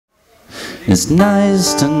It's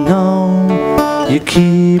nice to know you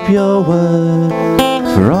keep your word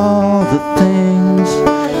for all the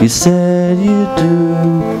things you said you'd do,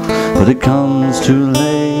 but it comes too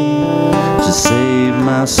late to save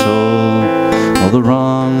my soul. All the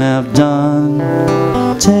wrong I've done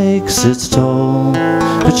takes its toll,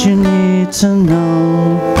 but you need to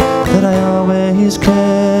know that I always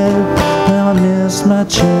cared. Now I missed my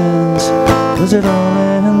chance. Was it all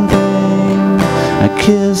in vain? I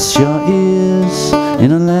kissed your ears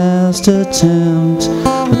in a last attempt,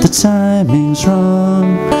 but the timing's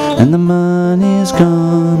wrong and the money's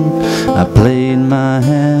gone. I played my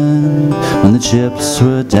hand when the chips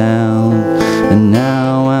were down, and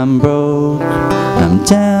now I'm broke, I'm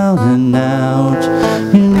down and out.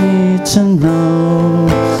 You need to know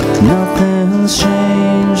nothing's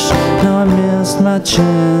changed. Now I missed my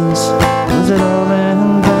chance. Was it all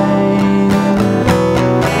in vain?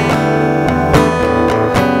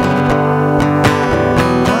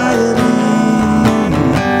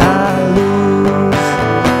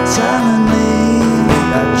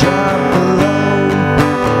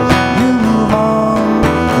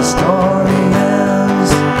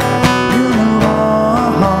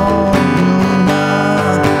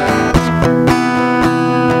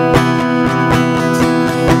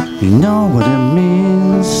 You know what it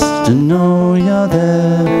means to know you're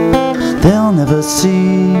there. They'll never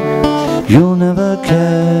see, you'll never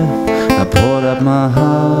care. I poured up my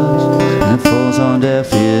heart and it falls on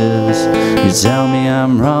deaf ears. You tell me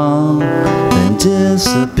I'm wrong, then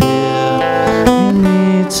disappear. You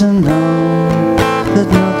need to know that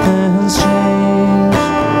nothing's changed.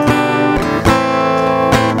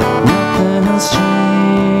 Nothing's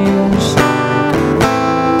changed.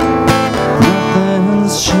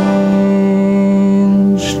 Nothing's changed.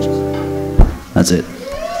 That's it.